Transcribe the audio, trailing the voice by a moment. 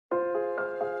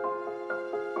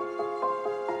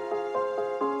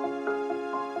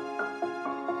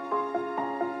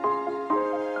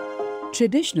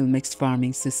Traditional mixed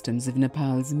farming systems of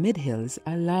Nepal's mid-hills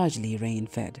are largely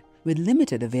rain-fed, with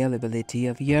limited availability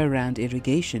of year-round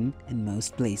irrigation in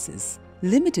most places.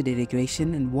 Limited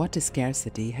irrigation and water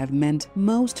scarcity have meant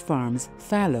most farms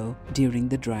fallow during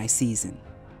the dry season.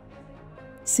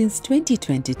 Since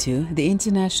 2022, the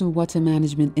International Water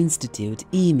Management Institute,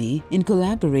 IWMI, in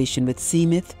collaboration with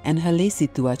CIMIT and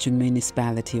Halesi Tuachung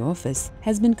Municipality Office,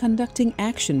 has been conducting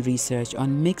action research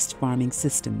on mixed farming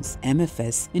systems,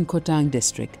 MFS, in Kotang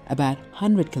district, about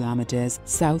 100 kilometers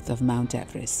south of Mount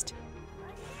Everest.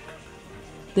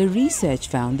 The research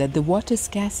found that the water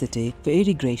scarcity for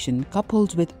irrigation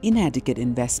coupled with inadequate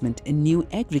investment in new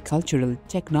agricultural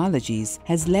technologies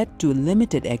has led to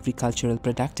limited agricultural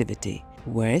productivity.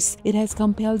 Worse, it has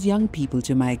compelled young people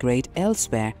to migrate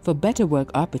elsewhere for better work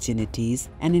opportunities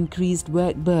and increased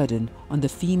work burden on the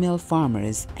female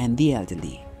farmers and the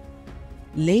elderly.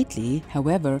 Lately,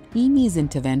 however, IWMI's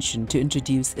intervention to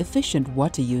introduce efficient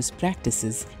water use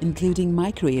practices, including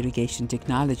micro-irrigation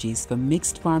technologies for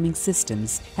mixed farming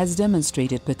systems, has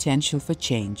demonstrated potential for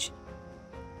change.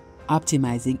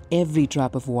 Optimizing every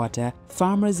drop of water,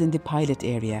 farmers in the pilot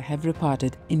area have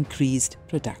reported increased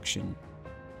production.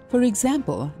 For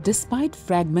example, despite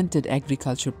fragmented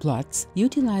agriculture plots,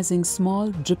 utilizing small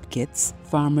drip kits,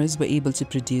 farmers were able to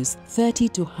produce 30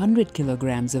 to 100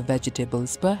 kilograms of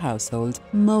vegetables per household,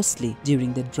 mostly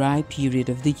during the dry period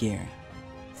of the year.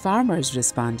 Farmers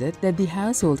responded that the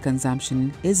household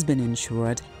consumption is been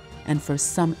ensured, and for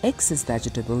some excess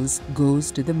vegetables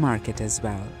goes to the market as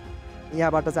well.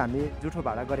 यहाँबाट चाहिँ हामी जुठो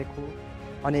भाडा गरेको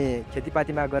अनि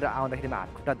खेतीपातीमा गएर आउँदाखेरिमा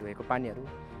हात खुट्टा धोएको पानीहरू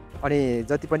अनि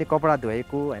जति पनि कपडा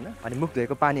धोएको हैन अनि मुख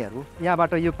धोएको पानीहरू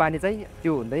यहाँबाट यो पानी चाहिँ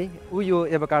त्यो हुँदै यो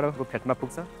एभोकाडोको फेटमा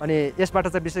पुग्छ अनि यसबाट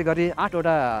चाहिँ विशेष गरी 8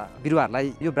 वटा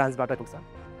बिरुवाहरुलाई यो ब्रान्चबाट पुग्छ।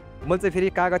 मैले चाहिँ फेरि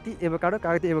कागती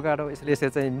एभोकाडो यसले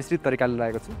चाहिँ मिश्रित तरिकाले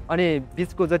लगाएको छु अनि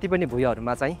बीचको जति पनि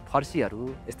भुइँहरुमा चाहिँ फर्सीहरु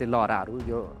यस्तै लहराहरु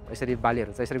यो यसरी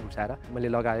बालीहरु चाहिँ यसरी घुसाएर मैले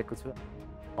लगाएको छु।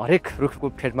 हरेक रुखको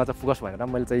फेटमा चाहिँ फोकस भनेर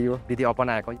मैले चाहिँ यो विधि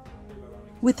अपनाएको।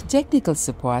 With technical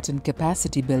support and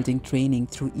capacity building training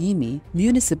through IWMI,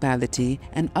 municipality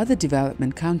and other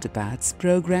development counterparts,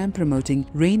 program promoting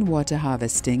rainwater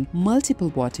harvesting,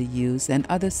 multiple water use and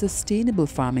other sustainable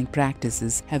farming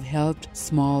practices have helped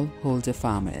smallholder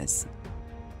farmers.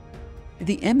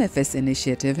 The MFS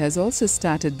initiative has also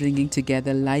started bringing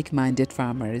together like-minded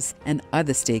farmers and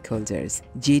other stakeholders.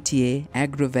 GTA,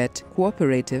 Agrovet,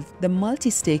 Cooperative, the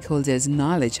Multi-Stakeholders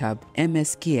Knowledge Hub,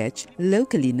 MSKH,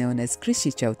 locally known as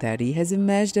Krishi Chautari, has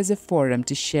emerged as a forum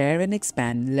to share and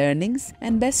expand learnings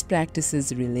and best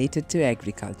practices related to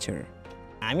agriculture.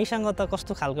 हामीसँग त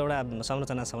कस्तो खालको एउटा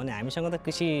संरचना छ भने हामीसँग त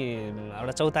कृषि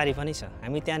एउटा चौतारी पनि छ।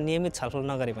 हामी त्यहाँ नियमित छलफल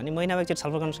नगरे पनि महिनामा एकचोटि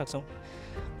छलफल गर्न सक्छौं।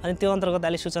 अनि त्यो अन्तर्गत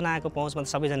अहिले सूचना आएको पहुँचमा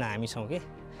सबैजना हामी छौं के।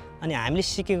 अनि हामीले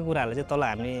सिकेको कुराहरुले चाहिँ तल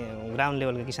हामी ग्राउन्ड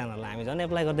लेभलको किसानहरुलाई हामी झन्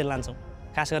एप्लाई गर्दै लान्छौं।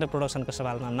 खास गरेर प्रोडक्सनको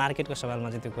सवालमा मार्केटको सवालमा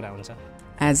चाहिँ त्यो कुरा हुन्छ।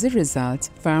 As a result,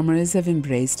 farmers have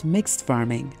embraced mixed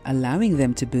farming, allowing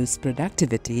them to boost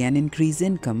productivity and increase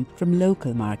income from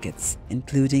local markets,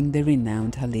 including the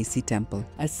renowned Halesi Temple,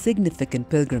 a significant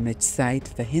pilgrimage site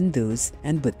for Hindus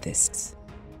and Buddhists.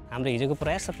 हाम्रो हिजोको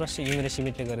प्रयास र plus university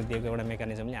सिमिटले गरिदिएको एउटा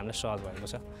मेकानिजमले हामीलाई सहज भएको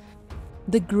छ।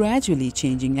 The gradually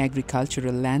changing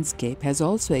agricultural landscape has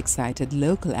also excited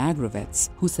local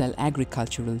agrovets who sell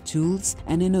agricultural tools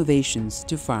and innovations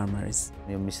to farmers.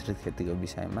 यो मिश्रित खेतीको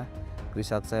विषयमा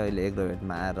कृषक चाहिँ अहिले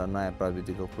एग्रोभेटमा आएर नयाँ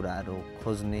प्रविधिको कुराहरू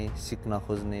खोज्ने, सिक्न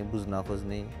खोज्ने, बुझ्न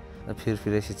खोज्ने र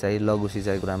फिरफिरे सिँचाइ, लघु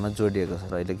सिँचाइ कुरामा जोडिएको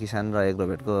छ। अहिले किसान र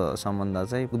एग्रोभेटको सम्बन्ध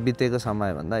चाहिँ बितेको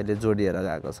समयभन्दा अहिले जोडिएर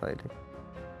गएको छ अहिले।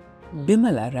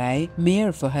 Bimala Rai,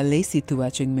 mayor for Halesi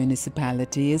Tuachung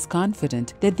Municipality, is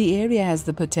confident that the area has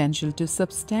the potential to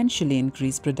substantially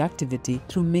increase productivity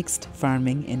through mixed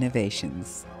farming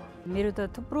innovations. मेरो त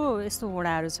थुप्रो यस्तो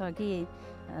वडाहरु छ कि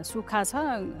सुखा छ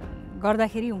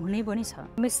गर्दाखेरि हुने पनि छ।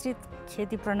 मिश्रित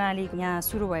खेती प्रणाली यहाँ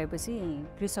सुरु भएपछि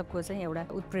कृषकको चाहिँ एउटा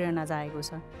उत्प्रेरणा जागेको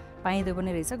छ। पाइँदो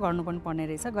पनि रहेछ, गर्नु पनि पर्ने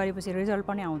रहेछ, गरेपछि रिजल्ट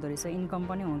पनि आउँदो रहेछ, इन्कम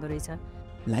पनि हुँदो रहेछ।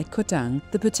 Like Kotang,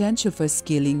 the potential for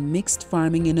scaling mixed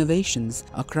farming innovations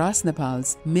across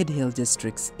Nepal's mid-hill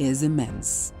districts is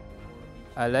immense.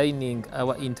 Aligning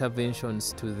our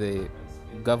interventions to the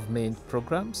government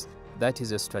programs, that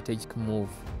is a strategic move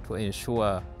to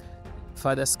ensure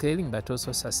further scaling but also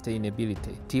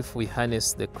sustainability. If we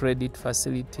harness the credit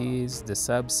facilities, the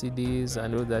subsidies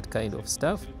and all that kind of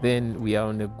stuff, then we are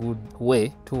on a good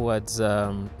way towards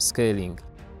scaling.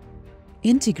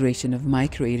 Integration of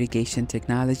micro-irrigation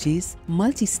technologies,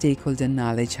 multi-stakeholder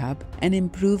knowledge hub, and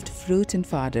improved fruit and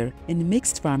fodder in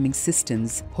mixed farming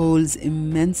systems holds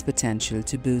immense potential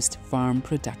to boost farm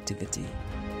productivity.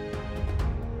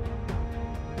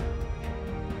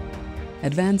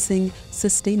 advancing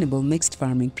sustainable mixed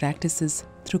farming practices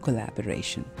through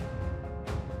collaboration.